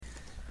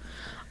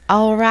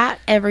All right,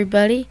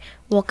 everybody.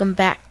 Welcome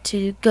back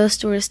to Ghost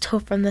Stories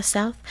Told from the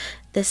South.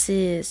 This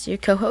is your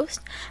co-host,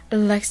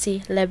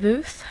 Lexi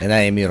LeBooth. And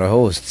I am your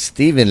host,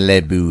 Stephen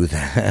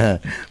LeBooth.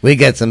 We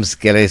got some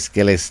scary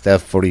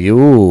stuff for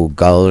you,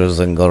 girls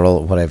and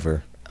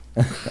whatever.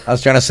 I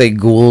was trying to say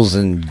ghouls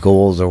and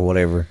ghouls or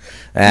whatever.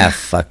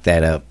 Fuck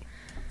that up.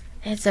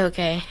 It's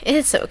okay.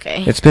 It's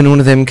okay. It's been one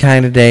of them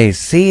kind of days.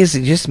 See, is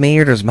it just me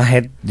or does my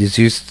head... Does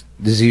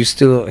you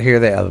still hear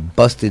that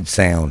busted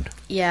sound?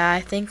 Yeah,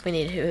 I think we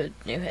need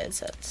new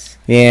headsets.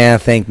 Yeah,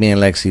 I think me and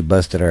Lexi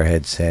busted our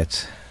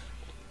headsets.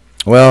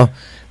 Well,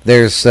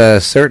 there's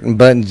certain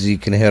buttons you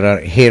can hit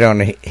on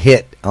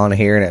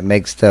here, and it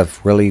makes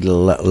stuff really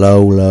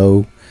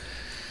low.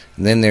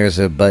 And then there's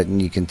a button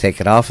you can take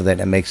it off of that,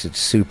 and it makes it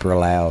super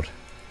loud.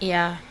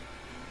 Yeah.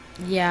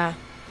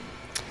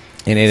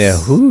 And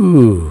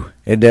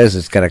it does.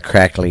 It's got a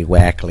crackly,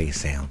 wackly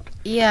sound.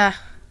 Yeah.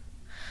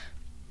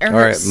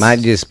 Or it might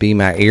just be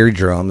my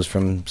eardrums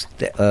from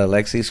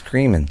Lexi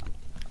screaming.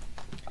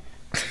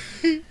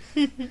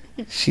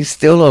 She's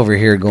still over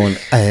here going,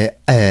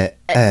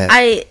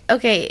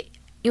 Okay,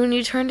 when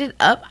you turned it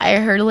up, I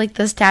heard, like,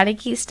 the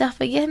staticky stuff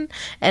again.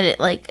 And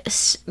it, like,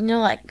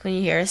 like, when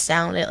you hear a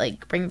sound, it,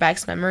 like, brings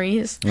back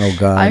memories. Oh,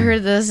 God. I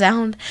heard the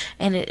sound,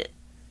 and it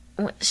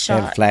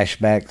shot. Had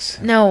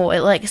flashbacks? No, it,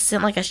 like,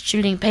 sent, like, a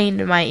shooting pain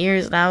to my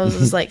ears. And I was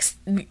just, like,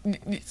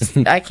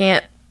 I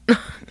can't.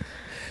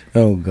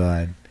 Oh,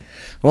 God.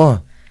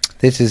 Well,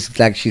 this is,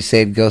 like she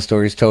said, Ghost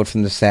Stories Told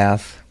from the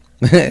South.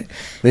 This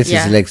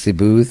is Lexi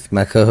Booth,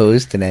 my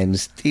co-host, and I'm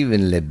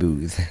Stephen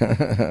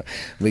LeBooth.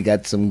 We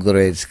got some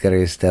great,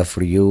 scary stuff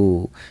for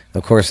you.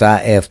 Of course,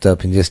 I effed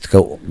up and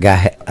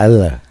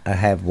I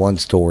have one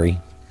story.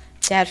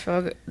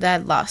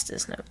 Dad lost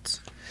his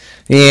notes.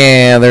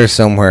 Yeah, they're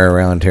somewhere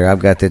around here. I've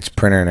got this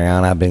printer now,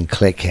 and I've been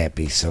click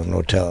happy, so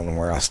no telling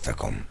where I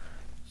stuck them.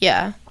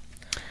 Yeah.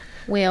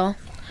 Well...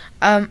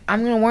 I'm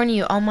going to warn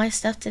you, all my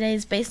stuff today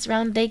is based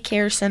around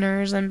daycare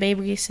centers and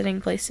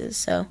babysitting places,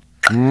 so,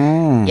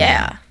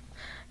 yeah.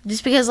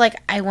 Just because,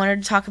 like, I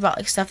wanted to talk about,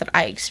 like, stuff that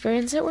I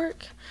experienced at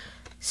work,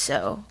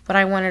 so, but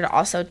I wanted to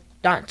also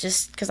not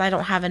just, because I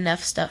don't have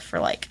enough stuff for,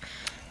 like,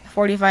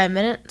 45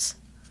 minutes.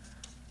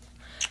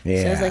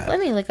 Yeah. So I was like, let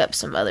me look up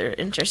some other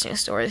interesting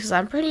stories, because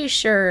I'm pretty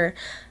sure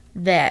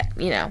that,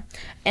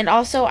 and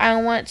also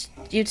I want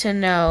you to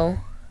know...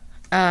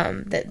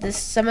 that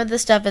some of the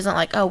stuff isn't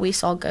like, oh, we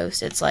saw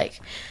ghosts. It's like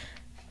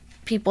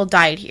people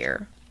died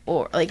here,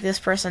 or like this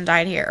person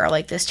died here, or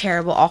like this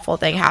terrible, awful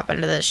thing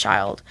happened to this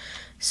child.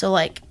 So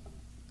like,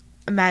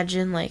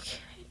 imagine like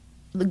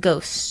the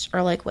ghosts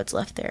or like what's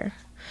left there.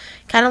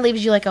 Kind of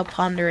leaves you like a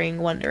pondering,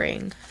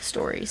 wondering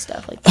story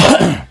stuff like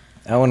that.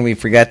 Oh, and we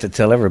forgot to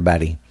tell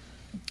everybody,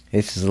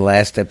 this is the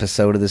last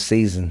episode of the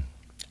season.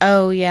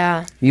 Oh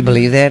yeah. You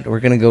believe that?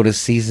 We're gonna go to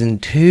season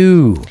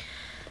 2.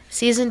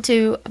 Season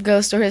 2 of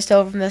Ghost Stories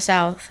Told from the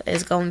South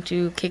is going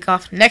to kick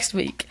off next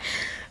week.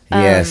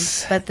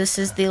 Yes. But this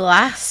is the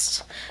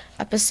last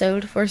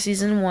episode for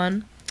season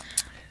 1.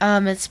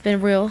 It's been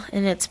real,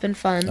 and it's been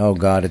fun. Oh,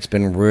 God, it's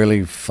been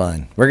really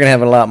fun. We're going to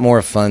have a lot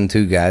more fun,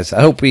 too, guys.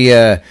 I hope we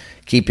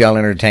keep y'all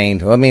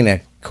entertained. Well, I mean, of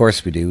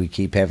course we do. We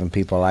keep having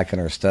people liking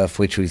our stuff,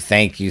 which we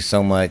thank you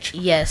so much.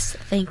 Yes,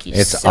 thank you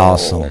it's so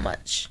awesome.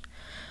 much.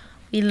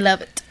 We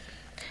love it.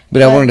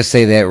 But I wanted to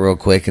say that real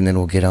quick, and then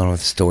we'll get on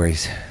with the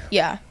stories.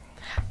 Yeah.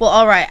 Well,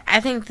 all right. I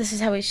think this is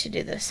how we should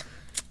do this.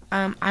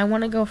 I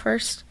want to go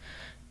first,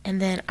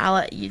 and then I'll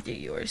let you do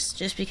yours,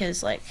 just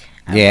because, like,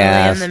 I'm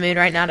really in the mood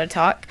right now to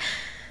talk.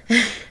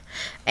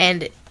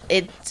 And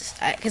it's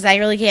because I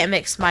really can't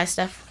mix my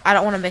stuff. I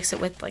don't want to mix it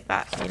with like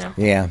that,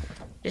 Yeah.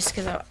 Just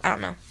because I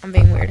don't know. I'm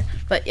being weird,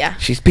 but yeah.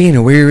 She's being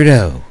a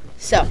weirdo.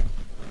 So,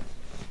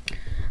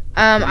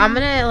 I'm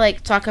gonna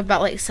like talk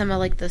about like some of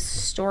like the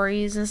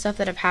stories and stuff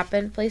that have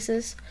happened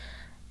places.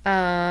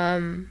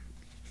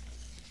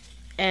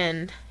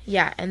 And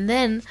yeah, and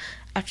then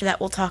after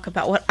that, we'll talk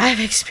about what I've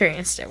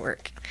experienced at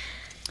work.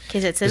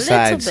 Because it's a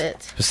little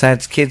bit.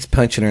 Besides kids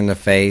punching her in the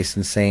face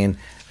and saying,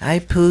 I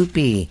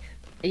poopy.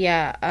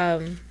 Yeah,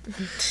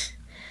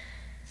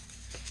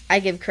 I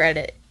give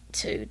credit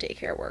to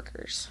daycare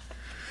workers.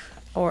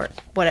 Or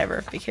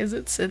whatever, because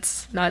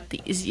it's not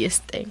the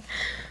easiest thing.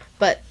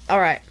 But,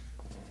 alright.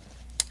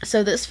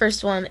 So this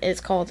first one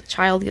is called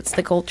Child Gets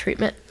the Gold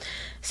Treatment.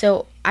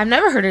 So, I've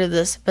never heard of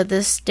this, but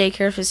this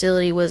daycare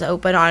facility was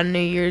open on New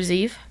Year's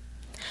Eve.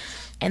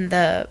 And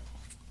the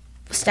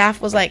staff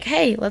was like,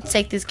 hey, let's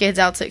take these kids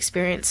out to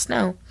experience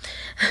snow.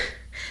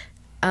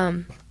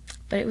 But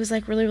it was,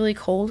 like, really, really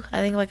cold. I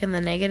think, like, in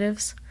the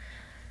negatives.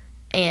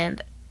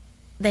 And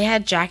they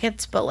had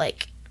jackets, but,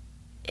 like,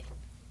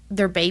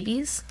 they're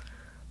babies.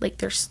 Like,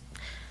 they're...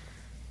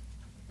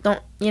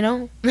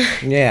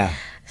 Yeah.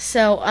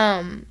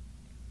 So,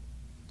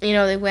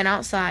 they went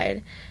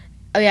outside...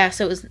 Oh, yeah,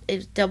 so it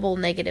was double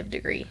negative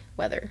degree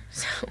weather,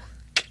 so...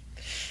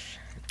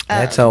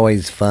 That's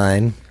always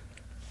fun.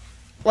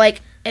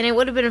 Like, and it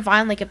would have been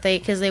fine, like,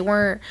 because they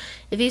weren't...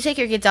 If you take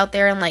your kids out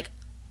there and, like,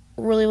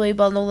 really, really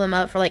bundle them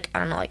up for, like, I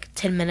don't know, like,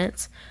 10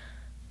 minutes,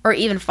 or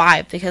even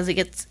 5, because it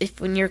gets, if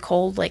when you're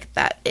cold like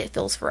that, it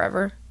feels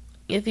forever.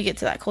 If you get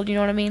to that cold, you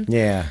know what I mean?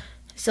 Yeah.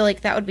 So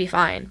like that would be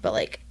fine, but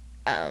like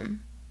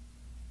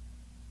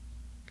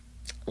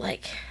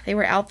they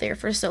were out there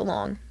for so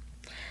long.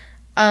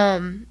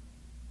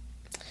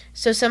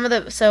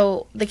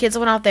 So the kids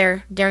went out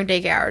there during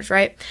daycare hours,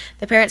 right?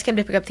 The parents came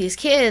to pick up these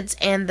kids,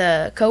 and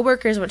the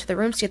coworkers went to the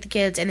rooms to get the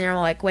kids, and they were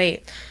like,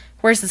 "Wait,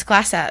 where's this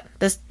class at?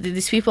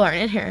 These people aren't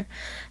in here."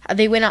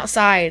 They went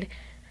outside,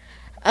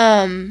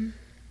 and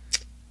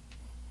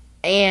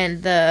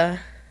the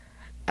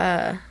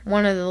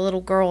one of the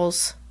little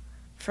girls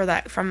from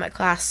that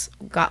class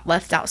got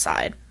left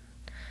outside.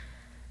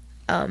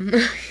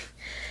 I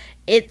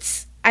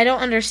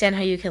don't understand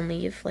how you can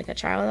leave like a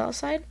child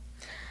outside.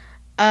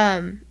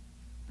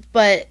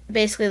 But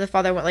basically the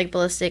father went like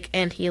ballistic,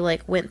 and he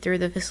like went through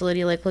the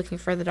facility like looking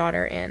for the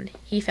daughter, and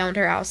he found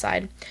her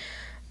outside.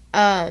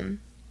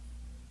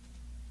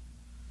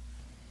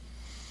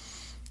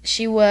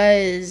 She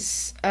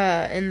was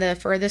in the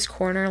furthest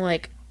corner,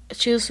 like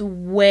she was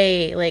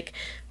way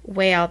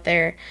out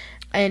there,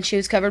 and she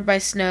was covered by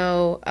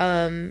snow,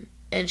 and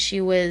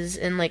she was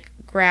in like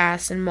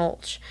grass and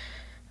mulch.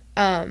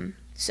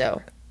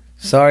 Sorry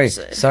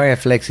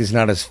if Lexi's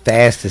not as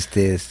fast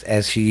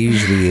as she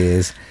usually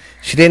is.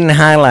 She didn't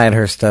highlight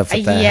her stuff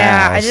at the house.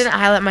 Yeah, I didn't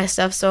highlight my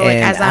stuff, so like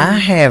and I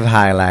have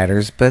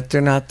highlighters, but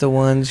they're not the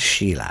ones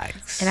she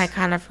likes. And I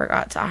kind of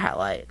forgot to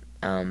highlight.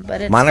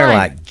 But it's mine fine. are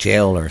like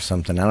gel or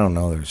something. I don't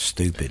know. They're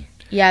stupid.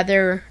 Yeah,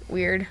 they're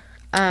weird.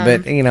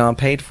 But I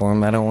paid for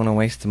them. I don't want to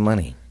waste the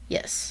money.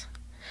 Yes,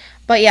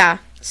 but yeah.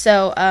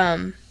 So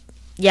I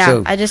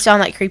just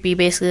found that creepy.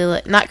 Basically,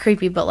 like, not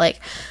creepy, but like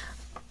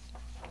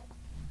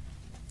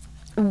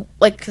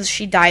because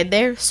she died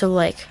there, so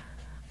like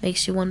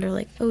makes you wonder,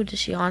 like, oh, does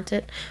she haunt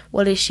it?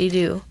 What does she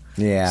do?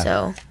 Yeah.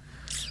 So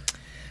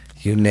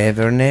you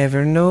never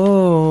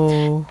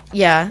know.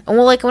 Yeah.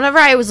 Well, like, whenever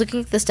I was looking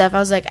at this stuff, I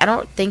was like, I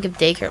don't think of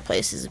daycare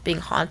places as being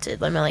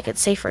haunted. I mean, like,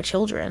 it's safe for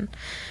children.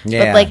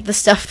 Yeah. But, like, the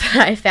stuff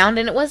that I found,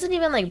 and it wasn't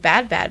even, like,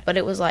 bad, but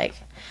it was, like,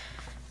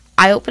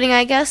 eye-opening,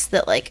 I guess,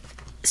 that, like,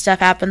 stuff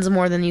happens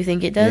more than you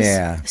think it does.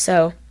 Yeah.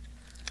 So,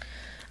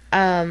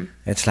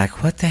 it's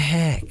like, what the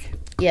heck?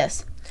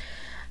 Yes.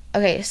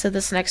 Okay, so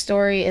this next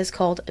story is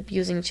called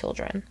Abusing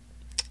Children.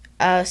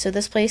 So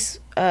this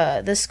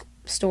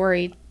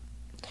story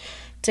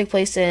took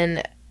place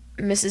in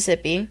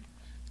Mississippi.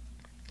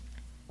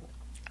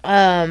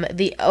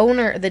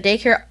 The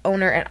daycare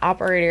owner and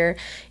operator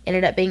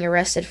ended up being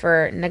arrested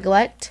for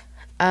neglect.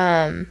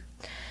 And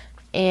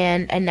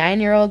a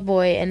 9-year-old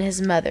boy and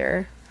his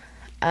mother.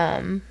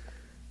 It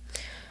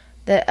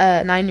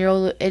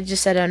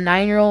just said a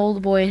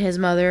 9-year-old boy and his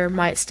mother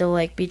might still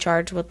like be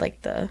charged with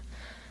like the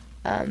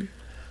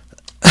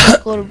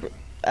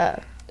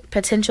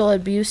potential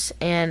abuse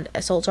and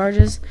assault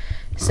charges.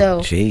 So,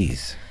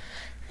 jeez.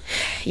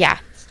 Yeah.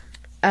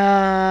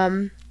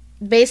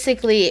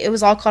 Basically, it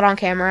was all caught on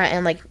camera,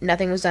 and like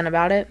nothing was done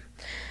about it.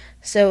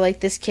 So like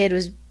this kid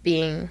was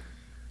being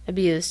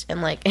abused,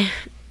 and like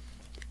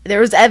there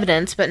was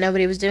evidence, but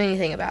nobody was doing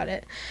anything about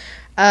it.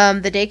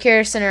 The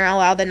daycare center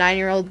allowed the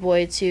 9-year-old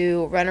boy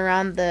to run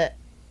around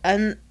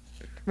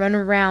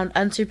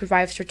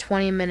unsupervised for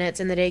 20 minutes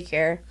in the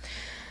daycare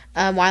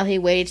while he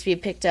waited to be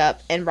picked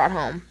up and brought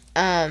home.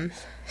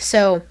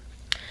 So I'm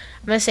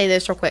gonna say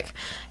this real quick.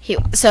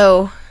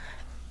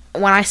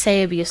 When I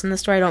say abuse in the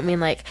story, I don't mean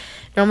like,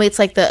 normally it's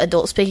like the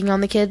adults picking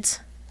on the kids,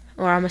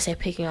 or I'm gonna say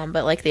picking on,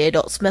 but like the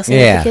adults messing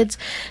with the kids.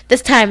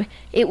 This time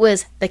it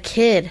was the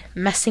kid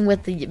messing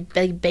with the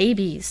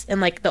babies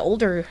and like the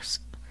older,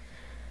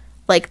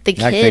 like the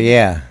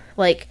kid,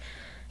 like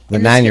the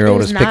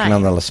 9-year-old is picking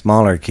on the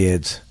smaller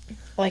kids.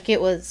 Like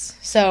it was,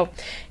 so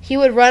he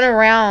would run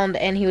around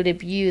and he would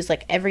abuse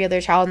like every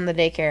other child in the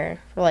daycare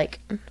for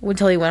like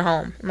until he went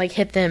home and like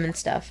hit them and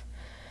stuff.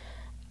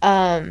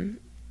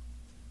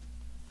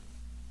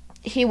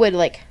 He would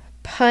like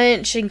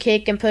punch and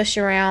kick and push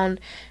around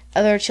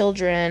other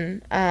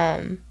children.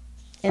 And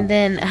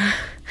then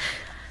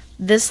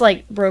this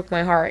like broke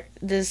my heart.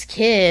 This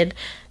kid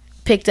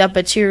picked up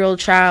a 2-year-old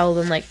child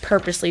and like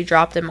purposely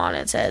dropped him on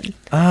its head.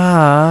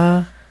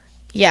 Yeah.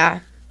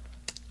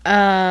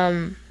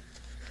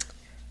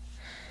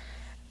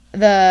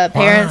 The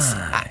parents,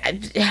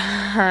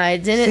 I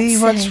didn't see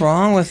what's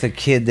wrong with a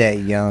kid that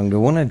young to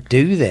want to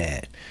do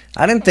that.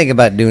 I didn't think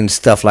about doing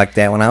stuff like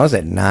that when I was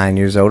at 9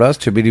 years old. I was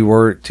too busy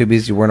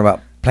worrying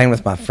about playing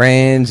with my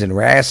friends and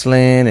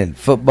wrestling and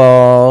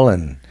football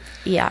and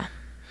nothing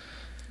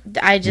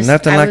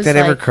like that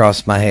ever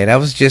crossed my head. I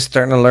was just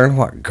starting to learn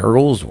what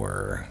girls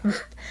were.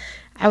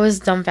 I was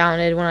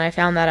dumbfounded when I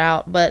found that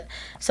out. But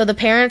so the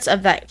parents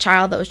of that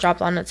child that was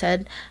dropped on its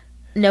head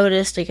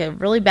noticed like a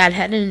really bad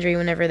head injury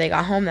whenever they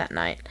got home that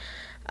night.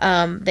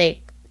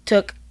 They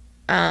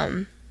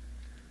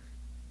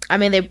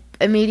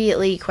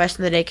immediately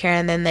questioned the daycare,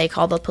 and then they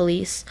called the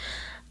police.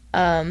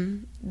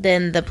 Then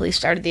the police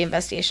started the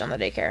investigation on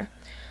the daycare.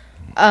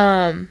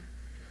 The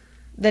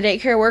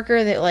daycare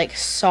worker that like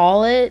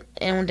saw it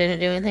and didn't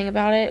do anything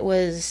about it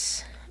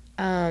was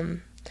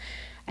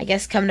I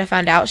guess come to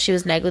find out she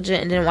was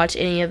negligent and didn't watch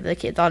any of the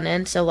kids on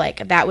end. So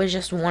like that was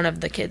just one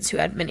of the kids who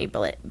had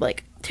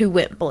who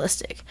went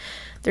ballistic.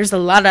 There's a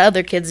lot of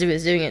other kids who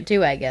was doing it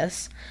too, I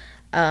guess.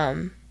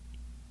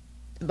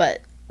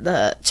 But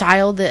the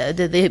child that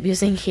did the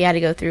abusing, he had to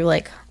go through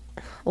like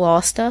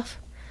law stuff.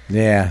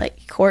 Yeah.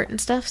 Like court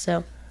and stuff.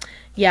 So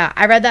yeah,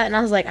 I read that and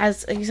I was like,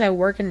 I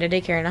work in the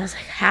daycare and I was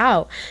like,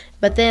 how?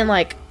 But then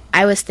like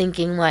I was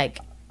thinking like,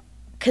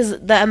 because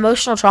the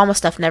emotional trauma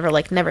stuff never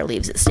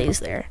leaves, it stays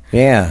there.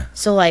 Yeah.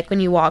 So like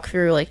when you walk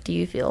through, like, do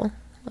you feel,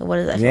 what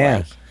does that feel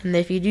like? And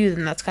if you do,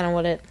 then that's kind of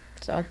what it.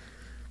 So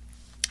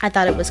I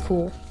thought it was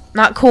cool.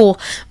 Not cool,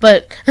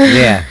 but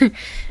yeah.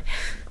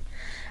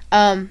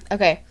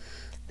 Okay.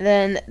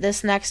 Then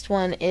this next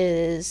one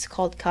is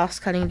called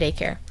Cost Cutting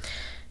Daycare.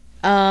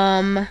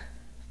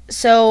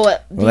 So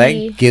well,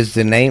 that gives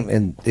the name,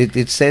 and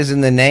it says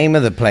in the name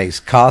of the place,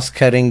 Cost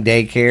Cutting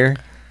Daycare.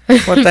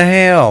 What the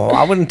hell?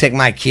 I wouldn't take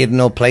my kid in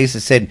no place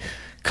that said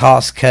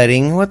cost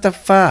cutting. What the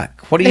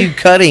fuck? What are you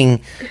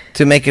cutting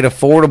to make it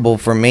affordable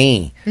for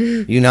me?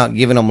 You not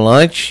giving them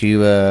lunch?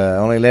 You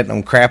only letting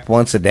them crap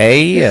once a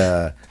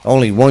day?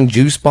 Only one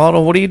juice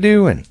bottle? What are you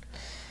doing?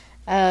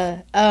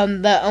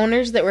 The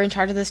owners that were in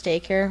charge of this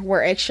daycare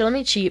were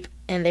extremely cheap,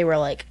 and they were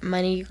like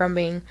money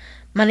grubbing.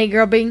 I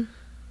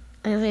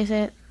think they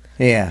say it.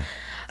 Yeah.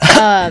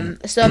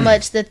 So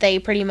much that they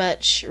pretty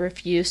much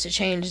refused to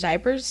change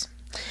diapers.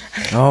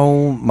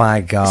 Oh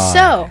my God.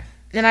 So,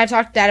 and I've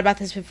talked to Dad about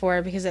this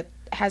before because it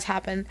has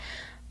happened.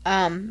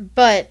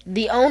 But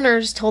the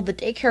owners told the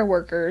daycare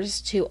workers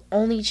to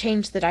only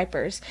change the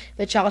diapers.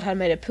 The child had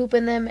made a poop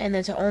in them, and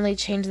then to only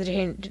change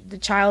the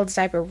child's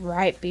diaper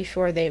right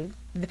before the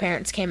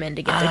parents came in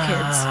to get their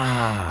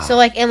kids. So,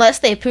 like, unless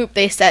they poop,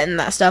 they sat in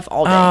that stuff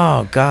all day.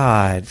 Oh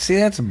God! See,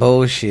 that's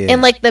bullshit.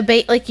 And like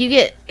you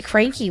get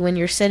cranky when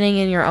you're sitting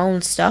in your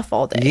own stuff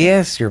all day.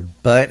 Yes, your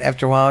butt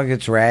after a while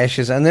gets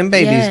rashes, and then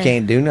babies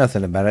can't do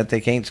nothing about it.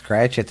 They can't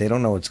scratch it. They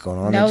don't know what's going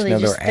on. No, they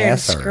just know their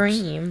ass hurts.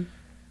 Scream.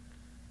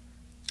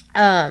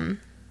 The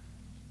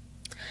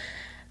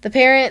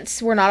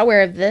parents were not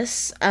aware of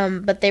this,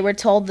 but they were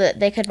told that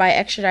they could buy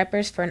extra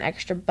diapers for an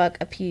extra $1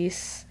 a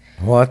piece.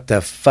 What the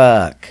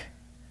fuck?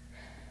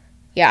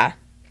 Yeah.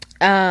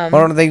 Why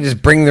don't they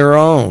just bring their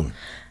own?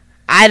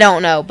 I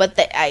don't know, but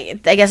I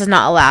guess it's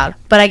not allowed.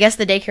 But I guess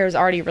the daycare is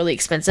already really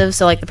expensive,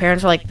 so like the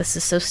parents were like, "This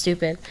is so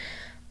stupid."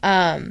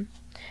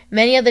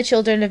 Many of the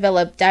children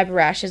developed diaper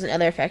rashes and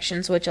other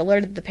infections, which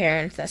alerted the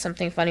parents that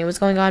something funny was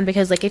going on.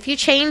 Because like if you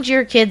change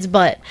your kid's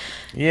butt,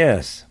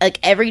 yes, like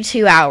every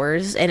 2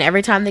 hours, and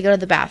every time they go to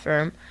the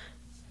bathroom,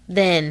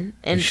 then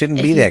and it shouldn't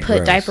if be you that put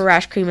gross. diaper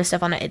rash cream and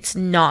stuff on it, it's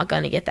not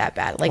going to get that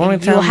bad. Like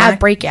you'll have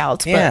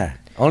breakouts. Yeah.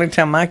 Only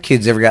time my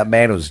kids ever got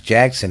bad was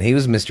Jackson. He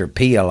was Mr.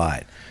 P a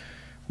lot.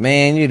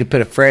 Man, you had to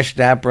put a fresh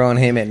diaper on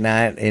him at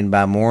night, and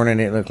by morning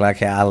it looked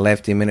like I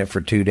left him in it for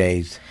 2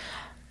 days.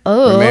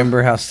 Oh.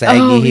 Remember how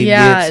saggy he'd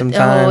get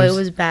sometimes? Oh, it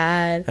was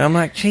bad. And I'm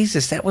like,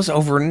 Jesus, that was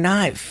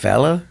overnight,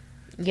 fella.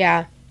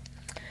 Yeah.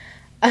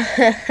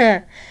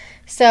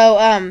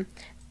 So,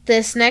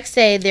 this next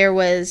day there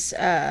was,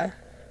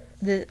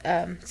 there's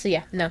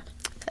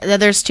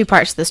 2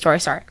 parts to the story,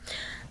 sorry.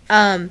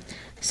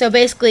 So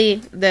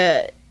basically,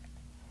 to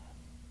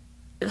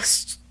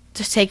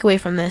take away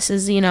from this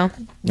is, they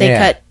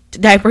cut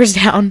diapers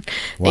down.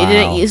 Wow. They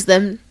didn't use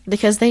them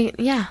because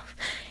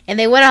and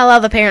they wouldn't allow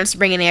the parents to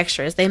bring any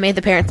extras. They made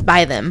the parents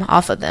buy them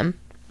off of them.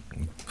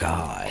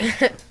 God.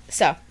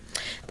 So,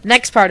 the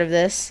next part of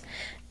this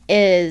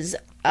is,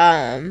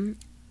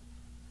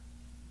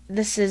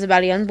 this is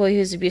about a young boy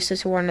who's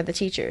abusive to one of the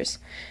teachers.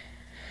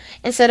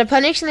 Instead of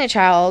punishing the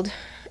child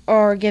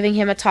or giving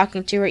him a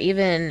talking to or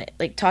even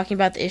like talking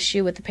about the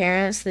issue with the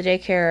parents, the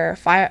daycare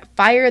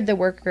fired the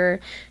worker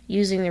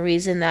using the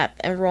reason that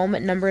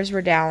enrollment numbers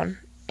were down,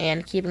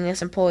 and keeping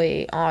this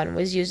employee on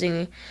was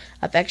using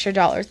up extra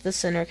dollars the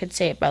center could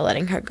save by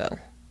letting her go.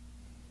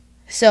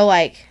 So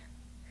like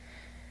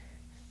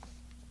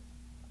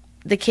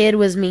the kid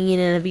was mean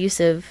and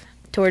abusive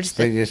towards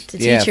the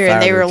teacher,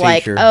 and they were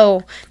like,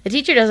 "Oh, the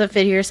teacher doesn't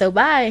fit here, so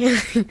bye."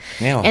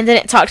 Yeah. And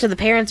didn't talk to the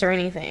parents or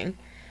anything.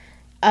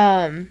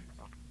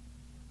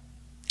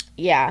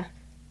 Yeah.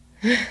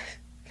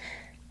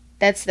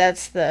 that's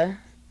the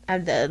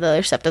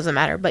other stuff doesn't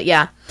matter, but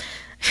yeah.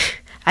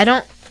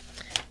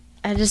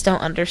 I just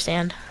don't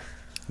understand.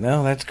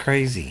 No, that's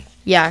crazy.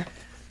 Yeah.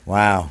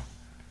 Wow.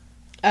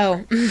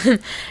 Oh,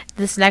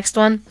 this next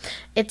one,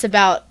 it's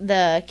about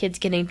the kids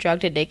getting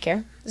drugged at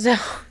daycare. So.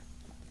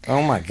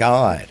 Oh my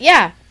God.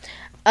 Yeah.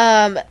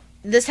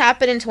 This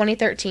happened in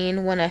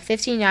 2013 when a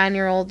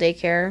 59-year-old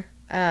daycare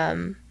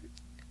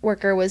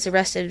worker was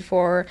arrested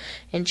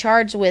and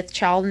charged with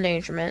child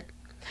endangerment.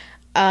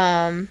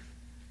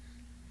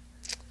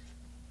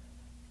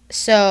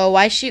 So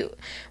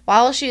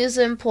while she was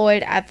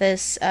employed at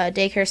this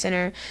daycare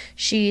center,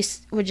 she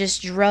would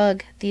just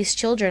drug these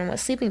children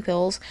with sleeping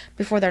pills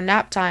before their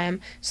nap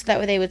time, so that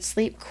way they would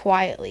sleep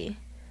quietly.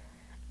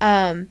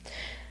 While she was employed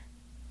at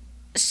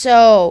this daycare center, she would just drug these children with sleeping pills before their nap time, so that way they would sleep quietly. While she was employed at this daycare center, she would just drug these children with sleeping pills before their nap time, so that way they would sleep quietly.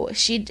 So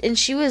she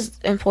was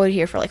employed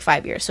here for like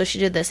 5 years. So she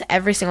did this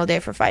every single day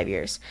for 5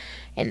 years.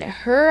 And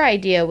her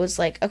idea was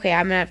like, okay,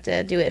 I'm gonna have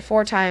to do it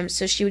 4 times.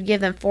 So she would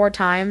give them 4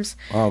 times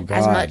Oh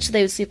as God. much.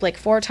 They would sleep like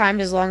 4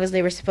 times as long as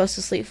they were supposed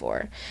to sleep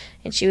for.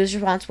 And she was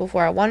responsible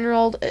for a 1-year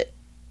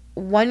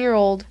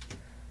old,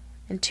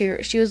 and two.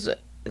 She was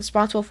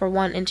responsible for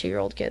 1 and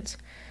 2-year-old kids.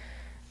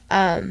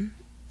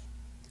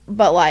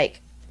 But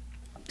like,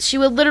 she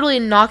would literally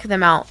knock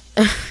them out.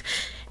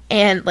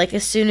 And like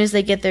as soon as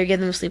they get there, give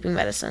them sleeping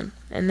medicine,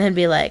 and then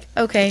be like,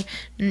 "Okay,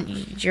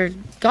 you're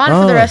gone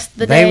for the rest of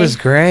the day." That was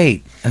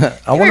great. I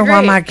wonder why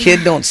my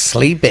kid don't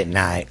sleep at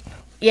night.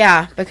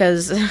 Yeah,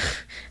 because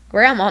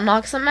Grandma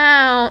knocks them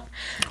out.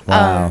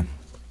 Wow.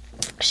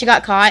 She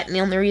got caught, and the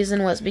only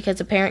reason was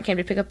because a parent came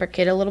to pick up her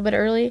kid a little bit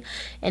early,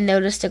 and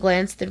noticed a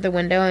glance through the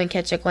window and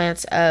catch a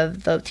glance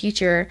of the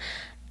teacher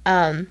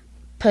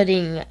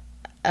putting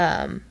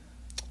a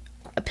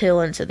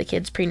pill into the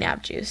kid's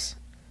pre-nap juice.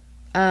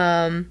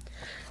 And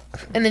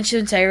then she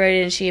was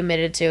interrogated and she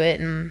admitted to it,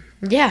 and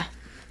yeah.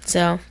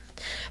 So,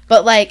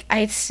 but like,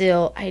 I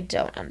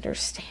don't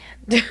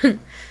understand.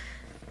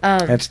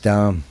 That's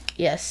dumb.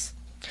 Yes.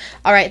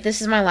 All right,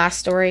 this is my last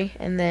story,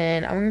 and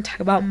then I'm going to talk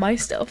about my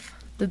stuff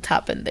that's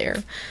happened there.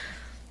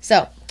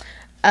 So,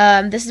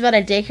 this is about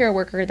a daycare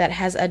worker that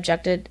has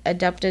abducted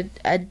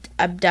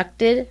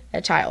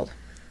a child.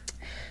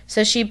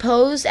 So she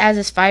posed as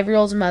his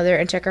 5-year-old's mother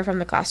and took her from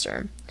the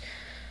classroom.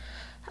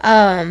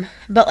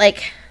 But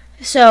like,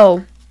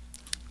 so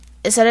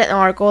it said it in the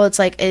article. It's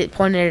like it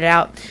pointed it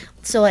out.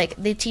 So like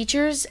the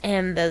teachers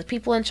and the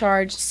people in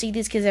charge see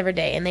these kids every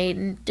day, and they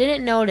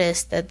didn't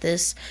notice that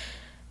this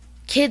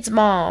kid's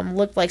mom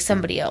looked like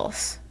somebody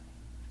else,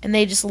 and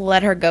they just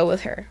let her go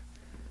with her.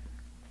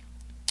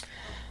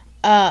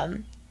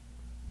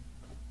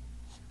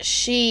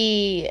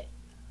 She,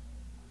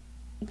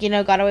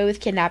 got away with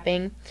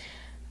kidnapping,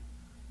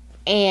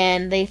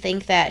 and they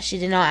think that she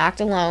did not act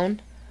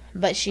alone.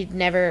 But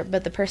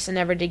the person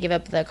never did give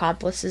up the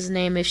accomplice's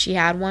name if she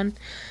had one.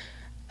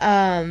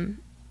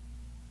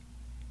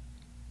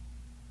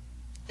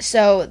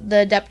 So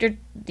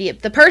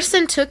the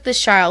person took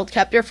this child,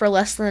 kept her for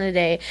less than a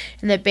day,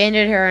 and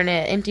abandoned her in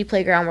an empty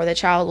playground where the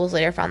child was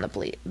later found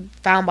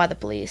by the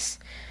police.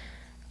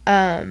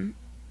 And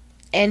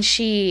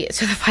so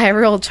the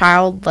 5-year-old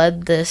child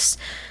led these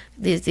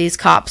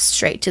cops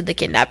straight to the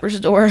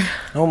kidnapper's door.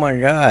 Oh my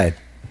God.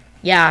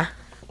 Yeah,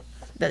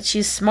 that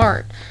she's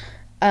smart.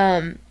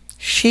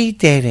 She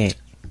did it.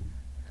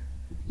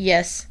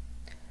 Yes.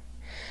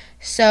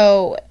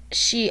 So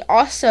she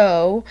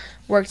also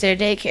worked at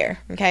a daycare.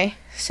 Okay,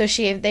 so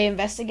they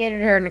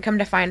investigated her, and come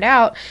to find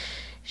out,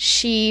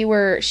 she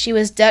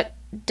was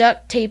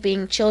duct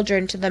taping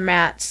children to the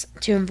mats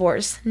to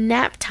enforce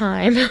nap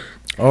time.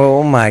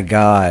 Oh my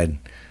God.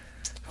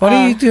 What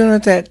are you doing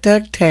with that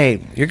duct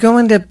tape? You're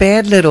going to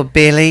bed, little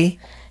Billy.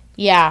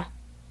 Yeah.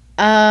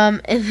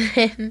 And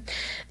then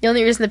the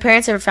only reason the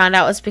parents ever found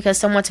out was because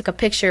someone took a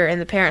picture and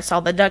the parents saw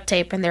the duct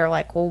tape and they were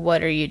like, well,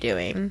 what are you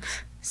doing?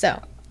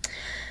 So,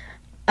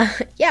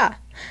 yeah.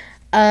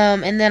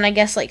 And then I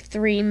guess like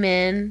 3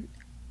 men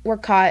were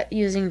caught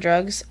using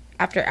drugs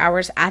after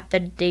hours at the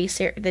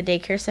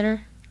daycare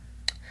center.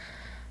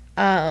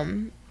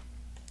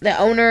 The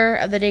owner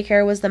of the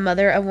daycare was the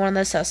mother of one of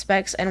the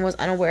suspects and was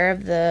unaware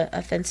of the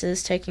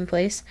offenses taking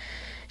place.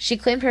 She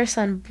claimed her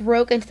son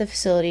broke into the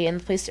facility, and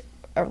the police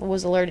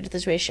was alerted to the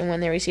situation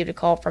when they received a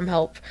call from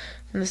help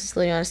from the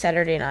facility on a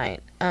Saturday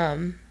night.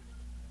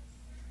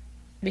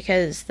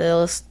 Because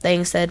the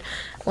thing said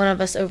one of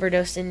us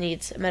overdosed and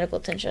needs medical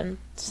attention,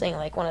 saying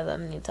like one of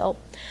them needs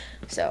help.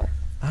 So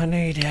I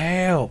need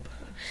help.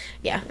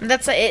 Yeah,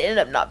 it ended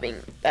up not being.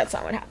 That's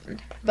not what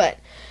happened. But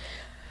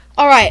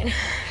all right,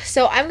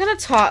 so I'm gonna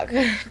talk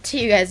to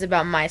you guys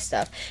about my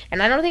stuff,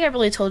 and I don't think I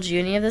really told you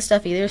any of this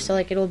stuff either. So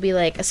like it'll be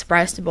like a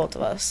surprise to both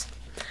of us.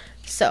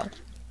 So.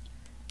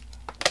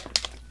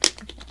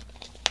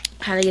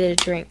 How to get a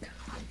drink.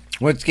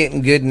 Well, it's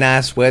getting good,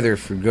 nice weather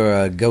for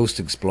ghost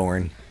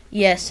exploring.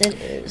 Yes, it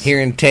is.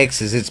 Here in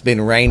Texas, it's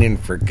been raining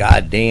for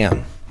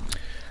goddamn.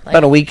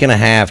 About a week and a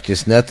half,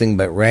 just nothing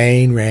but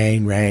rain,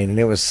 rain, rain. And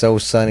it was so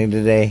sunny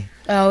today.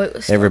 Oh, it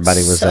was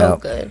Everybody was so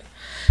out. Good.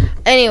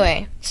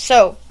 Anyway,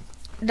 so,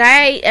 did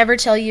I ever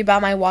tell you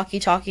about my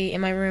walkie-talkie in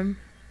my room?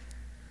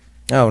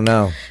 Oh,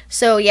 no.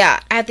 So,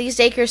 yeah, at these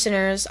daycare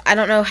centers, I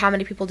don't know how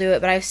many people do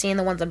it, but I've seen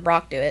the ones in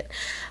Brock do it.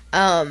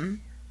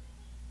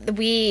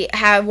 We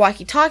have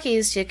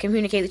walkie-talkies to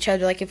communicate with each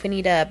other. Like if we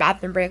need a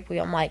bathroom break,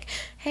 I'm like,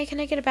 hey, can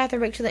I get a bathroom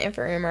break to the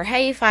infant room? Or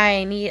hey, if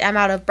I'm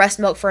out of breast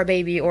milk for a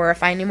baby, or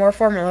if I need more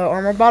formula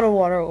or more bottled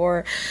water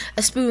or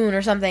a spoon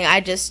or something,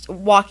 I just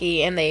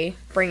walkie and they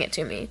bring it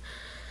to me.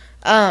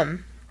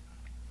 And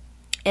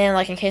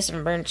like in case of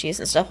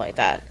emergencies and stuff like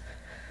that.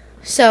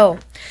 So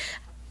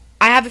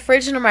I have a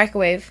fridge and a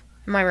microwave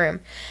in my room.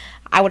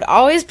 I would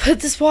always put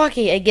this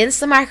walkie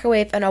against the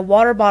microwave and a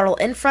water bottle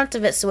in front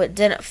of it so it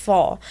didn't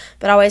fall.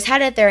 But I always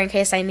had it there in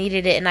case I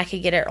needed it and I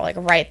could get it like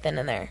right then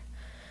and there.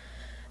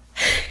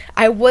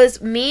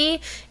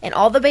 Me and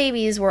all the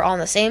babies were on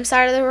the same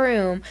side of the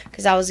room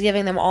because I was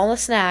giving them all a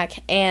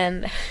snack,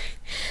 and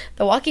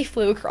the walkie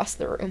flew across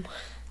the room.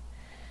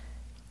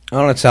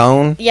 On its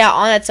own? Yeah,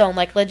 on its own.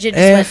 Like, legit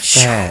just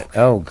went... That.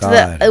 Oh,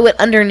 God. It went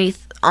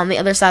underneath, on the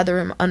other side of the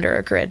room, under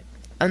a crib.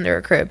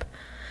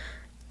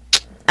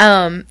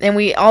 And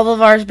all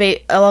of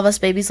us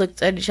babies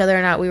looked at each other,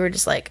 and we were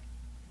just like,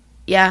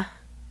 yeah,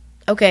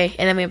 okay.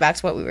 And then we went back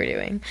to what we were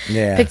doing.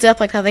 Yeah. Picked it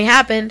up like nothing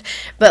happened,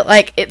 but,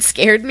 like, it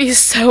scared me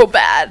so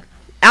bad.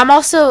 I'm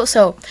also,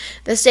 so,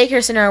 the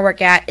daycare center I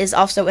work at is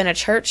also in a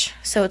church,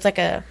 so it's like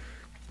a,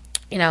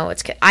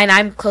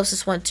 I'm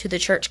closest one to the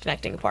church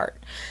connecting part.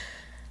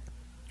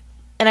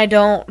 And I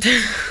don't,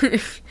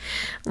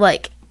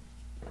 like,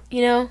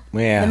 yeah.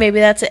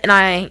 Maybe that's it. And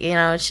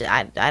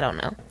I don't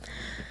know.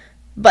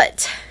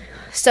 But,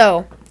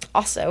 so,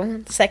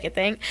 also, the second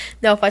thing,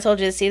 no, if I told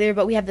you this either,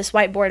 but we have this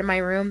whiteboard in my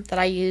room that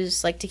I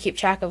use, like, to keep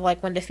track of,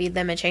 like, when to feed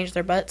them and change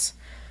their butts,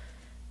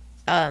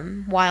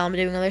 while I'm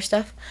doing other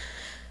stuff.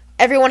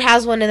 Everyone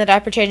has one in the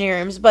diaper changing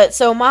rooms, but,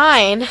 so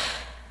mine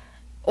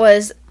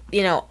was,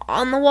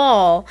 on the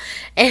wall,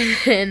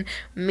 and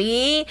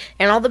me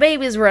and all the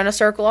babies were in a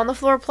circle on the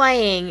floor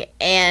playing,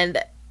 and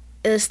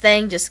this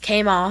thing just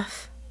came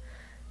off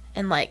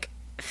and, like,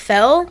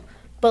 fell.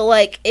 But,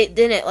 like, it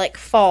didn't, like,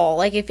 fall.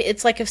 Like,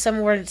 if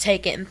someone were to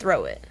take it and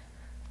throw it.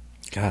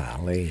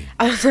 Golly.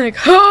 I was like,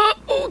 oh,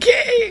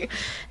 okay.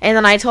 And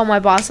then I told my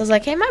boss, I was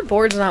like, hey, my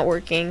board's not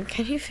working.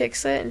 Can you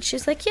fix it? And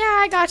she's like, yeah,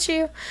 I got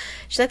you.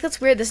 She's like, that's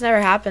weird. This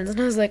never happens.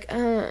 And I was like,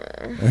 Then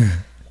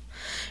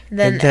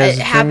it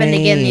happened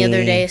again the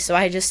other day, so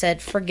I just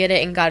said, forget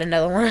it, and got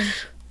another one.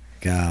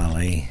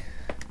 Golly.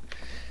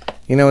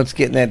 It's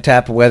getting that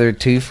type of weather,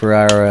 too, for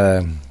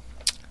our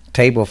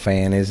table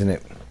fan, isn't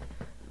it?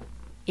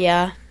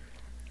 Yeah.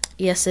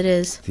 Yes, it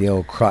is. The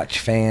old crotch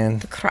fan.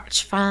 The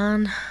crotch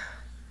fan.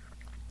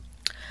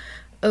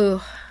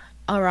 Oh,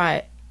 all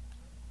right.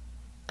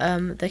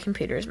 The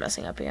computer is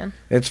messing up again.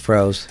 It's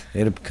froze.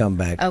 It'll come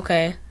back.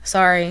 Okay,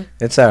 sorry.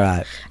 It's all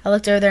right. I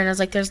looked over there and I was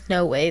like, there's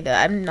no way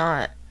that I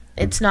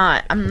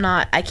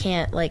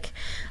can't, like,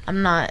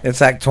 I'm not.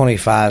 It's like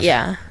 25.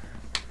 Yeah.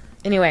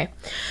 Anyway.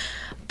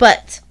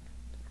 But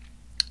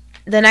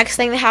the next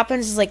thing that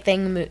happens is, like,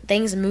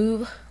 things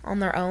move on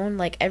their own,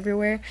 like,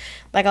 everywhere.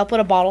 Like, I'll put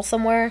a bottle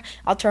somewhere,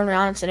 I'll turn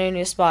around, it's in a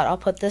new spot. I'll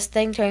put this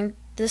thing there,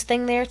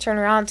 turn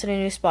around, it's in a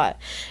new spot.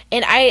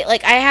 And I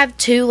have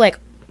two, like,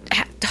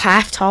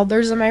 half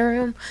toddlers in my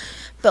room,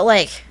 but,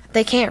 like,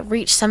 they can't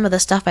reach some of the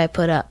stuff I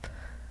put up.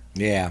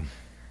 Yeah.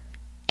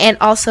 And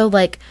also,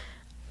 like,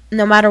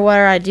 no matter what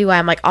I do,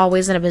 I'm, like,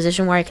 always in a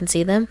position where I can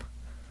see them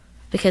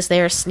because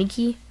they are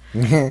sneaky.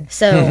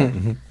 So,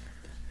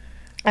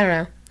 I don't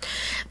know.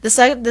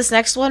 This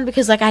next one,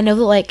 because, like, I know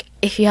that, like,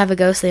 if you have a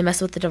ghost, they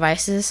mess with the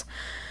devices.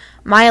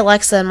 My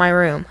Alexa in my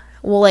room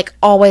will, like,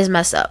 always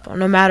mess up,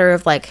 no matter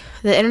if, like,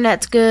 the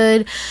internet's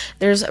good,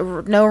 there's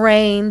no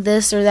rain,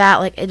 this or that,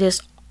 like, it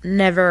just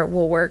never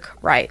will work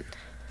right.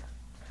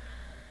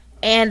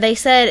 And they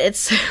said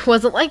it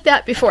wasn't like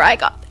that before I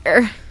got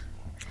there.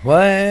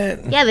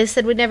 What? Yeah, they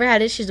said we never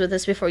had issues with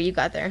this before you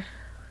got there.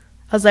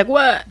 I was like,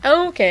 what?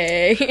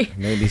 Okay.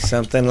 Maybe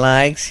something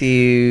likes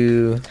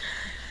you.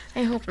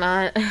 I hope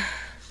not.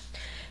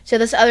 So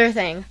this other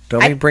thing.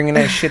 Don't be bringing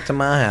that shit to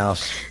my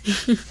house.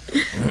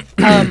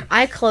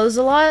 I close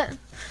a lot.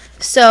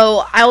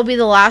 So I will be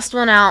the last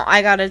one out.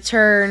 I gotta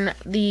turn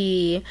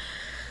the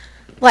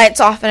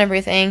lights off and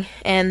everything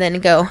and then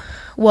go.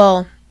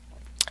 Well,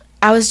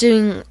 I was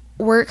doing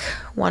work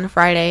one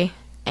Friday.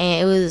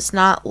 And it was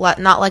not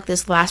like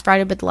this last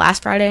Friday, but the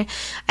last Friday,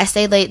 I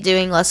stayed late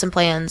doing lesson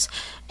plans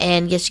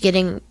and just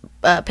getting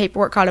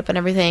paperwork caught up and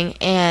everything.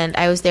 And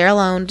I was there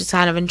alone, just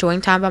kind of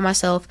enjoying time by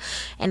myself.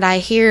 And I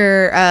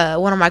hear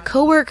one of my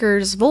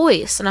coworkers'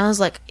 voice, and I was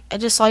like, "I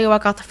just saw you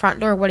walk out the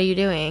front door. What are you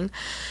doing?"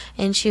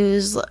 And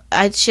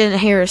I didn't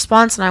hear a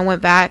response, and I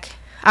went back.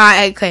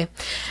 Okay,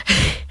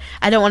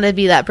 I don't want to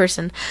be that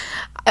person.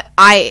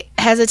 I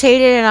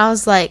hesitated, and I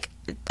was like,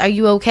 "Are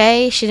you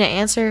okay?" She didn't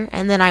answer,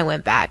 and then I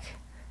went back.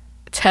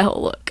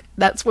 Tell, look,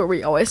 that's where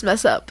we always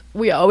mess up.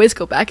 We always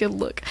go back and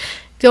look.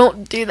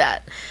 Don't do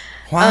that.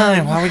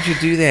 Why? Why would you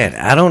do that?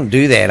 I don't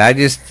do that. I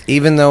just,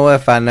 even though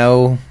if I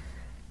know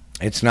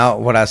it's not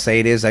what I say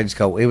it is, I just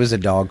go, it was the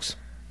dogs.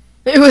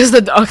 It was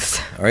the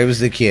dogs. Or it was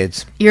the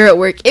kids. You're at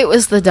work. It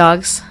was the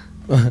dogs.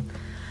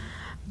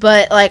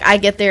 But, like, I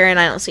get there and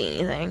I don't see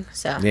anything,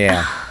 so.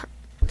 Yeah.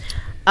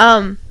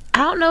 I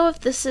don't know if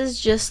this is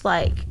just,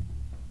 like,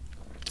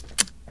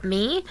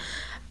 me,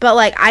 but,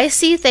 like, I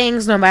see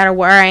things no matter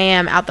where I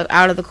am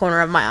out of the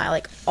corner of my eye,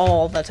 like,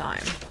 all the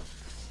time.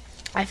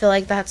 I feel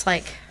like that's,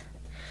 like,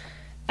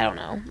 I don't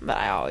know, but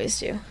I always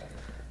do.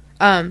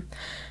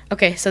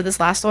 Okay, so this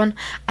last one,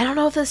 I don't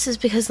know if this is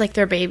because, like,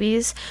 they're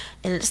babies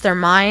and it's their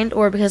mind,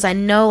 or because I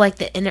know, like,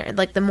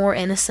 the more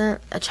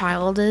innocent a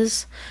child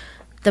is,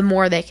 the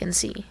more they can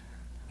see.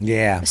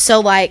 Yeah.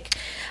 So, like,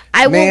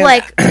 will,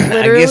 like,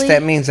 literally... I guess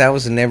that means I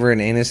was never an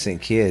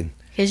innocent kid.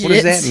 Because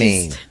What does that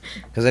mean?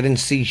 Because I didn't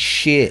see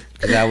shit.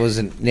 Because I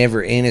wasn't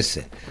never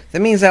innocent.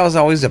 That means I was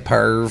always a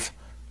perv.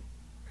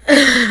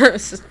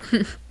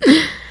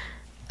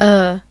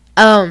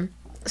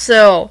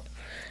 So,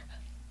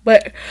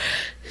 but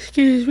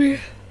excuse me.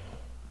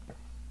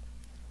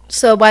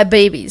 So my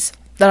babies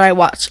that I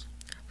watch,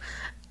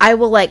 I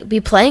will like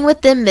be playing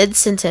with them mid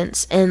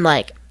sentence and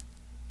like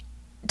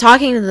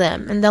talking to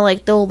them, and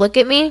they'll look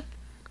at me,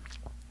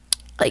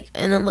 like,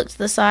 and then look to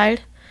the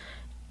side,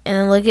 and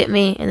then look at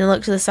me, and then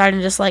look to the side,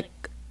 and just like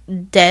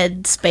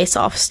dead space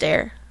off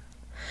stare.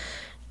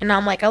 And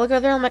I'm like, I look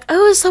over there, I'm like,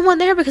 oh, is someone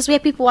there? Because we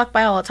have people walk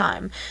by all the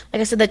time. Like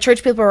I said, the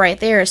church people are right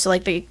there, so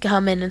like they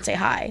come in and say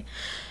hi.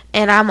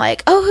 And I'm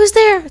like, oh, who's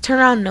there? I turn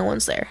around, no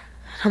one's there.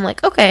 I'm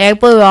like, okay, I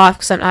blew it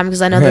off sometimes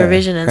because I know their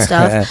vision and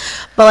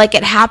stuff. But like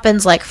it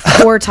happens like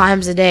 4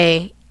 times a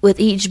day with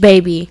each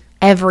baby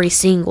every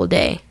single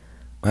day.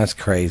 That's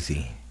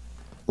crazy.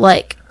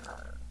 Like,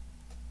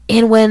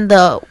 and when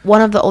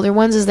one of the older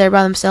ones is there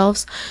by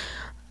themselves,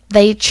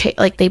 they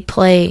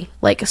play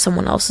like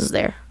someone else is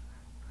there.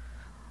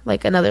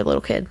 Like another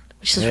little kid,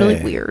 which is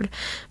really weird,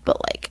 but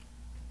like,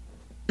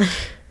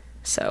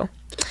 so,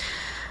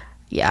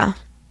 yeah,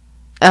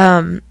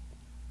 I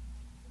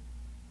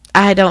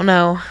don't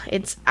know.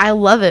 I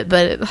love it,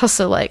 but it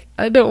also like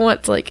I don't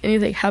want to like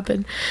anything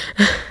happen.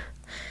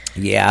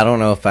 Yeah, I don't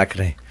know if I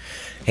could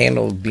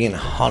handle being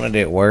haunted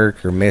at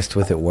work or messed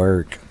with at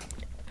work.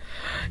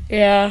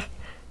 Yeah.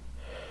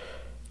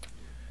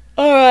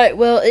 All right.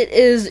 Well, it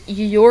is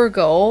your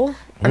goal.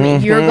 I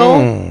mean, your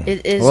goal.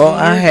 It is. Well,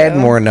 I had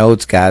more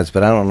notes, guys,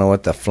 but I don't know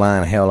what the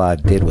flying hell I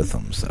did with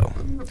them. So,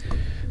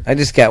 I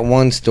just got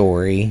one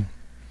story,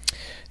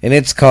 and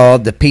it's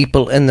called "The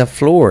People in the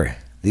Floor: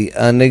 The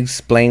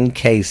Unexplained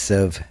Case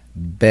of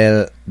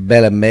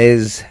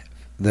Bellamez,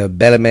 the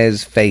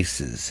Bellamez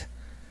Faces."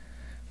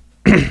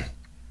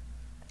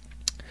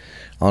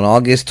 On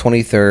August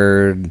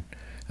 23rd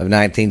of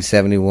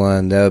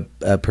 1971, the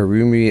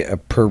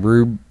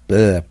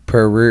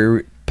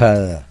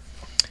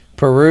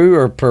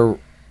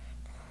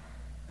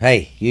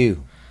Hey,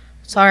 you.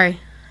 Sorry.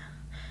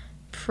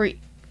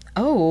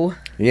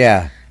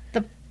 Yeah.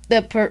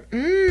 The Pereira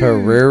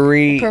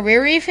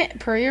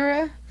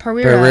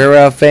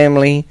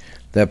family.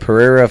 The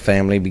Pereira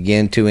family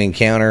began to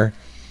encounter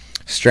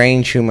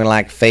strange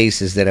human-like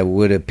faces that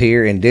would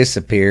appear and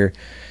disappear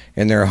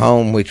in their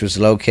home, which was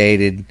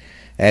located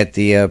at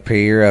the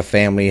Pereira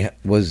family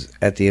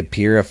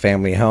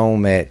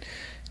home at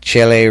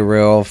Chile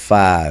Real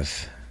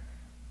 5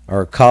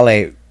 or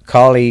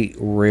Cali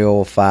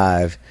Real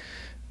 5,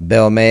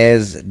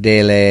 Belmez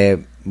de la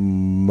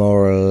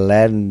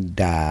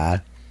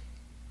Morlanda.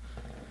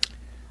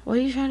 What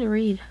are you trying to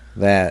read?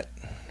 That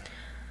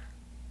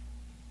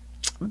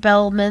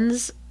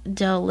Belmez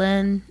de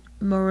la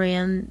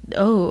Morlanda.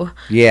 Oh,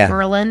 yeah,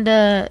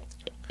 Morlanda.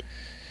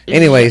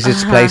 Anyways,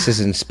 it's places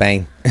in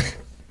Spain.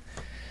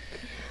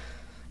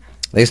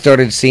 They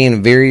started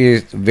seeing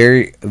various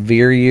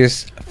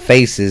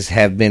faces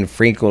have been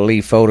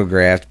frequently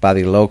photographed by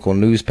the local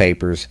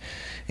newspapers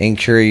and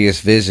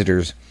curious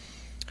visitors.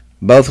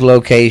 Both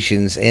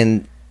locations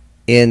and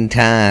in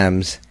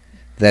times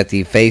that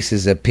the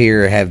faces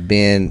appear have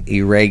been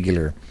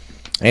irregular.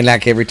 And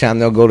like every time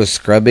they'll go to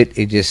scrub it,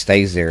 it just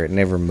stays there. It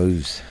never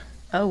moves.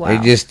 Oh, wow.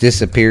 It just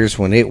disappears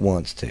when it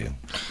wants to.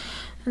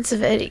 That's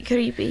very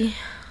creepy.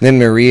 Then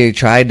Maria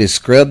tried to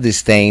scrub the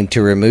stain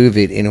to remove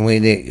it, and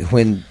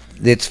when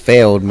it's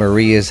failed,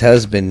 Maria's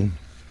husband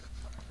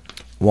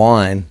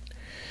Juan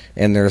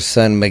and their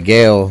son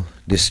Miguel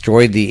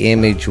destroyed the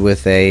image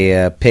with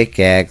a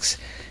pickaxe,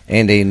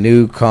 and a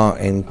new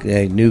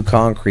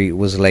concrete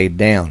was laid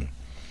down.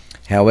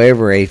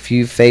 However, a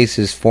few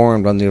faces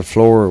formed on the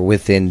floor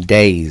within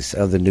days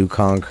of the new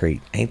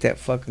concrete. Ain't that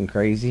fucking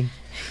crazy?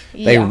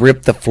 Yeah. They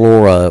ripped the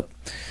floor up.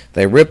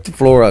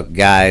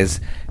 Guys,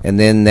 and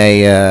then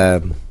they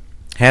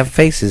have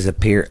faces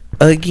appear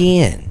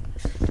again.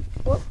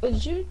 What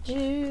would you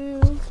do?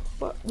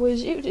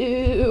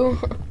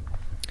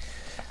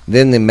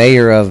 Then the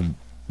mayor of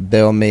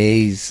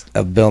Belmez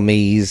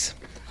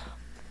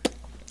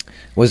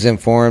was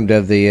informed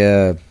of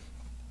the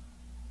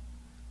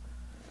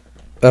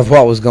of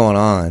what was going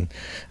on,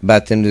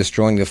 about them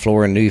destroying the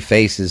floor and new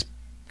faces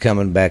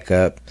coming back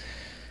up.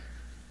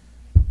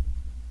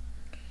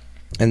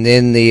 And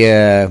then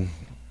the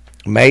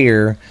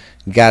mayor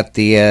got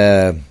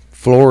the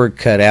floor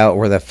cut out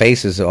where the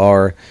faces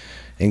are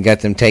and got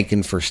them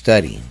taken for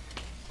study.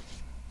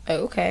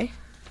 Okay.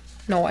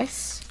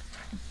 Nice.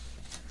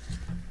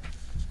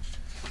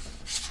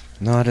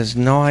 Not as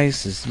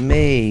nice as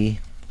me.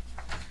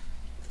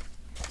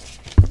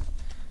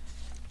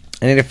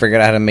 I need to figure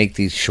out how to make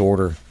these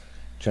shorter.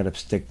 Try to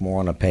stick more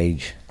on a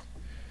page.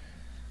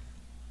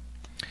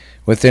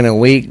 Within a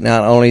week,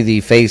 not only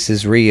the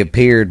faces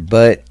reappeared,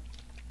 but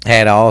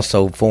had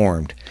also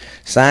formed.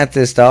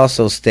 Scientists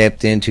also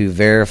stepped in to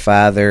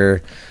verify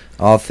their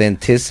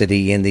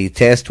authenticity in the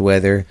test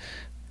whether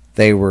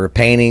they were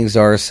paintings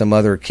or some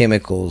other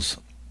chemicals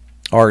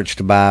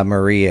arched by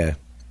Maria.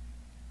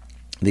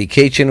 The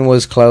kitchen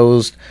was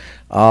closed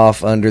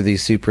off under the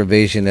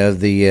supervision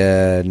of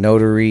the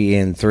notary,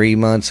 and 3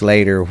 months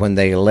later, when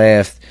they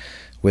left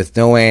with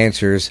no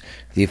answers,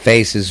 the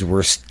faces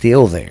were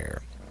still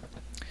there.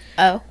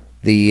 Oh.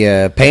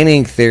 The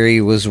painting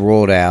theory was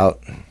ruled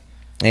out,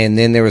 and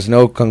then there was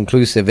no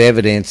conclusive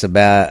evidence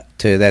that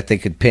they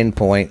could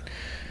pinpoint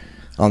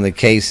on the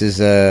case of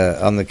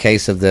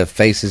the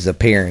faces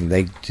appearing.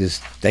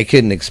 They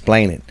couldn't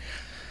explain it.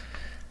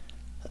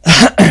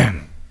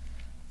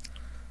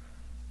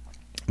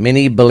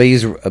 Many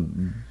Belize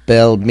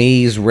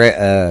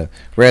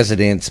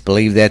residents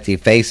believe that the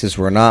faces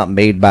were not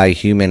made by a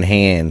human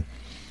hand.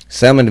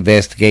 Some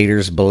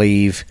investigators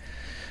believe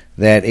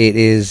that it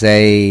is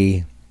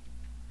a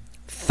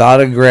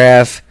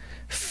thotograph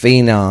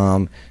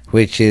phenom,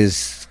 which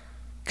is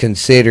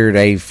considered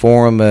a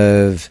form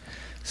of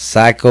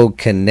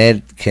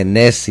psychokinesis.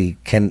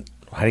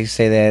 How do you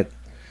say that?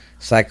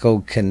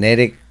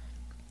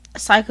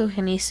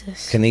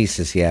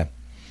 Psychokinesis, yeah.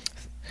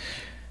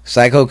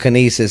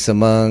 Psychokinesis,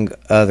 among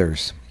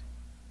others.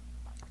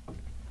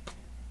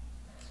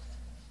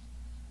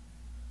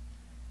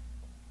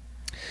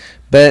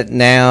 But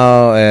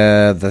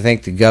now, I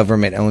think the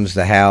government owns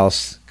the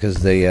house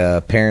because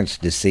the parents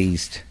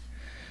deceased.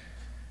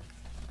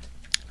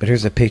 But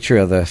here's a picture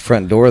of the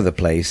front door of the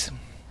place.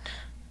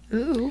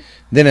 Ooh.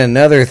 Then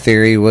another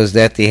theory was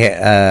that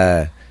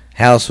the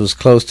house was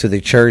close to the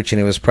church, and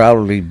it was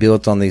probably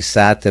built on the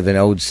site of an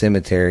old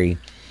cemetery.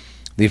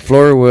 The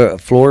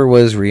floor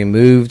was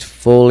removed,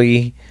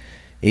 fully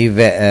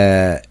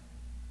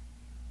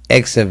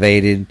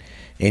excavated,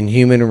 and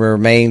human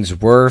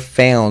remains were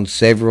found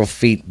several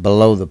feet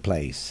below the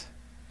place.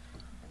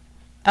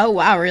 Oh,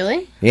 wow,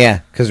 really?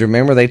 Yeah, because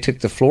remember, they took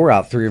the floor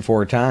out 3 or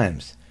 4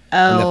 times. Oh.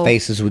 And the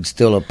faces would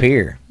still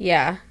appear.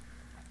 Yeah.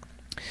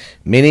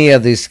 Many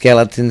of these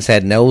skeletons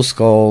had no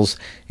skulls,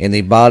 and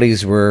the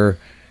bodies were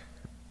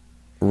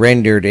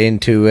rendered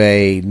into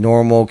a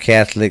normal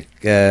Catholic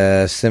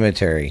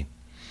cemetery.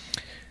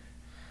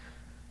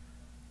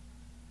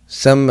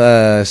 Some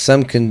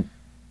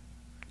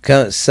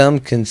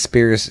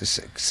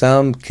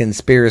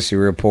conspiracy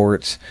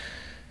reports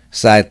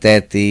cite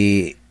that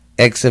the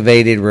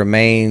excavated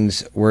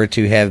remains were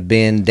to have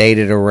been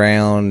dated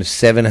around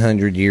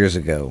 700 years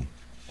ago.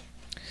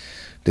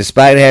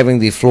 Despite having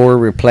the floor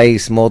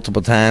replaced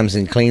multiple times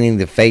and cleaning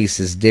the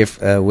faces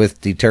with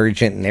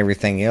detergent and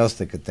everything else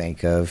they could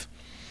think of,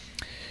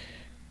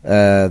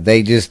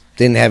 they just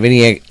didn't have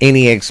any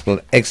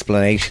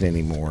explanation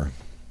anymore.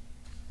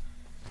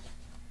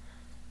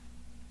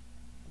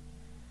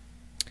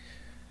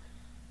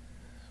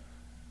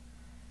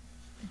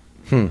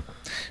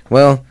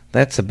 Well,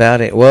 that's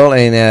about it. Well,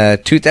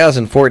 in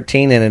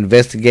 2014, an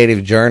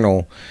investigative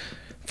journal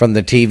from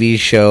the TV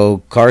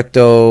show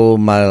Carto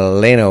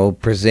Maleno,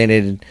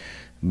 presented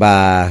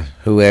by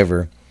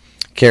whoever,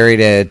 carried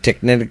a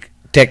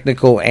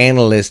technical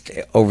analyst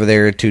over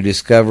there to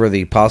discover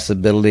the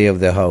possibility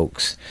of the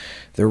hoax.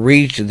 The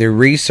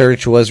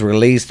research was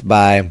released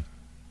by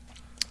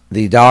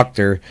the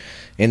doctor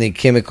and the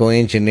chemical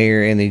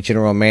engineer and the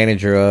general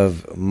manager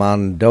of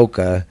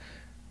Mondoka.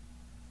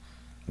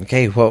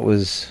 Okay,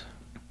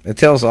 it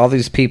tells all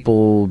these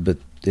people, but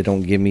they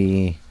don't give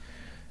me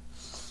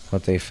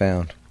what they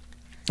found.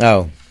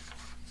 Oh.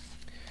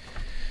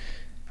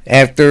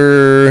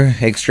 After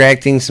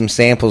extracting some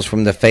samples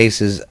from the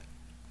faces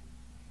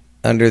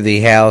under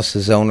the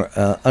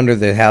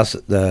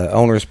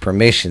owner's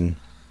permission,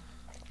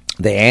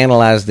 they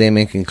analyzed them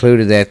and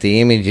concluded that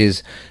the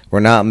images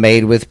were not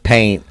made with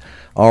paint,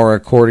 or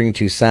according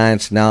to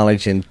science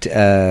knowledge and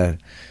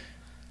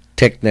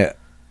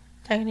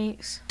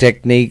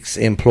techniques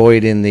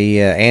employed in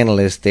the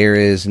analyst, there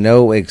is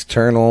no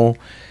external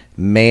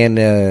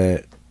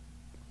manipulation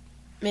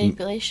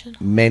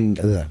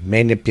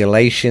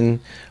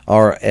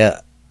or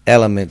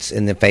elements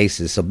in the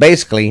faces. So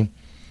basically,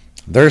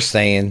 they're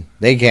saying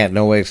they got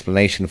no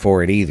explanation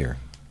for it either.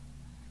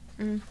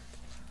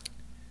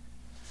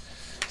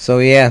 So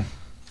yeah,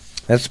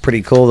 that's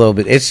pretty cool though.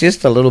 But it's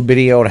just a little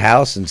bitty old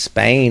house in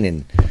Spain,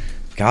 and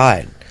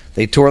God,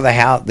 they tore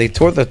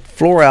the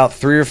floor out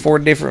 3 or 4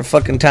 different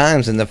fucking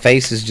times, and the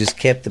faces just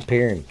kept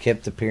appearing.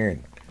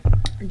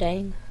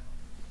 Dang.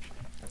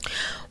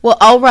 Well,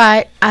 all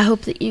right. I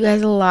hope that you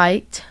guys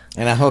liked.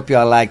 And I hope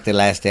y'all liked the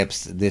last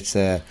episode. This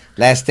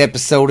last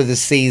episode of the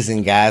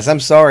season, guys. I'm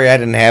sorry I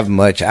didn't have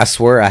much. I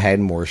swear I had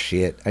more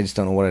shit. I just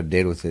don't know what I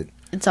did with it.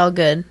 It's all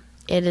good.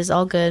 It is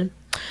all good.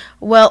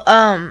 Well,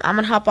 I'm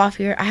gonna hop off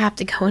here. I have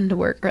to go into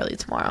work early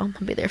tomorrow.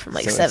 I'll be there from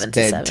 7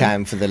 to 7.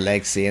 Time for the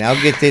Lexi, and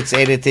I'll get this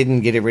edited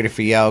and get it ready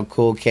for y'all.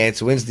 Cool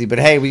Cats Wednesday. But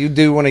hey, we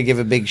do want to give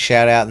a big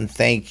shout out and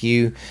thank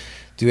you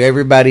to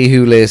everybody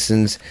who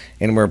listens,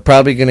 and we're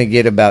probably gonna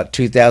get about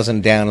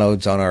 2,000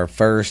 downloads on our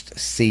first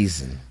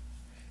season.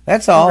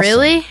 That's awesome.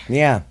 Really?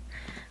 Yeah.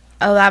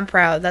 Oh, I'm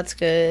proud. That's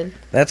good.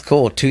 That's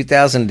cool.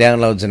 2,000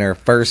 downloads in our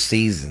first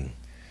season.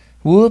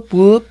 Whoop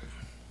whoop.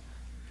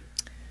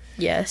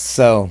 Yes.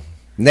 So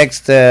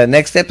next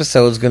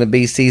episode is going to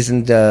be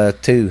season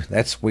 2.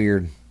 That's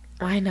weird.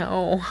 I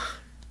know.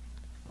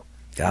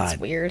 God. That's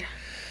weird.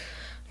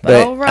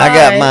 But all right.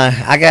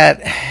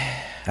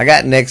 I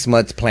got next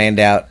month planned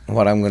out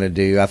what I'm going to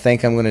do. I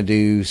think I'm going to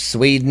do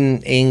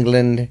Sweden,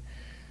 England,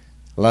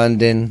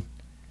 London,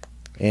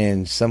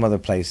 and some other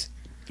place.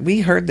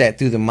 We heard that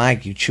through the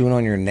mic. You chewing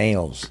on your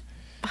nails.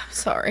 I'm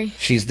sorry.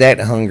 She's that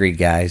hungry,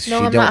 guys. No,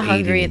 she I'm don't not eat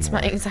hungry. anymore. It's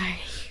my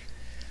anxiety.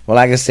 Well,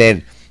 like I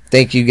said,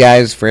 thank you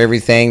guys for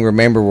everything.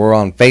 Remember, we're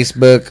on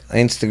Facebook,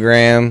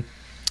 Instagram,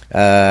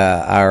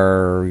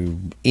 our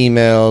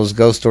emails,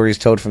 Ghost Stories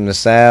Told from the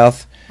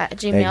South. At At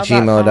gmail.com.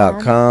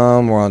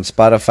 gmail.com. We're on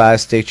Spotify,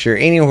 Stitcher,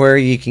 anywhere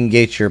you can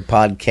get your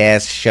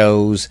podcast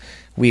shows.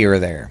 We are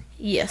there.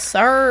 Yes,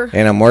 sir.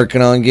 And I'm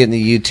working on getting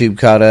the YouTube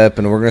caught up,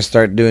 and we're going to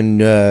start doing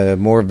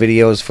more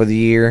videos for the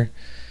year.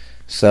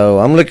 So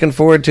I'm looking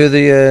forward to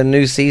the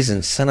new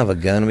season. Son of a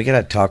gun, we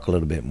got to talk a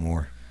little bit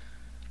more.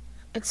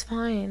 It's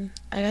fine.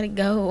 I gotta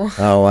go.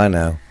 Oh, I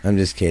know. I'm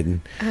just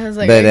kidding. I was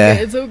like, But,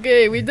 okay, it's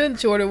okay. We've done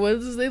shorter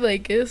ones. They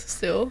like us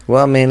still.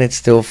 Well, man, it's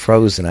still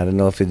frozen. I don't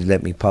know if it'd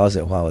let me pause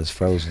it while it's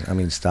frozen. I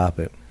mean, stop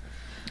it.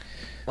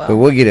 Well, But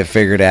we'll get it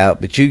figured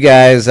out. But you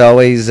guys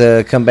always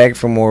come back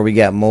for more. We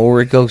got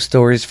more ghost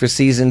stories for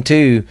season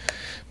 2.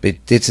 But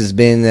this has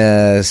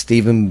been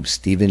Stephen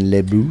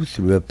LeBooth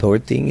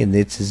reporting, and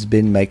this has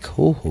been my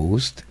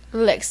co-host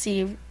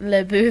Lexi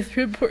LeBooth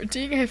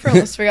reporting. I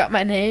almost forgot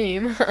my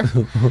name.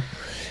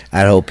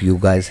 I hope you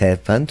guys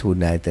had fun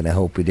tonight, and I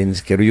hope we didn't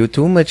scare you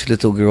too much,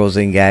 little girls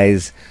and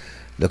guys.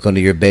 Look under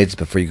your beds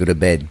before you go to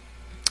bed.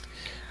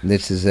 And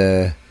this has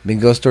been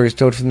Ghost Stories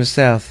Told from the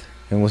South,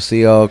 and we'll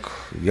see y'all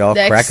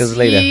Next crackers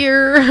later.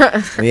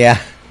 year.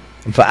 Yeah.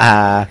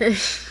 Bye.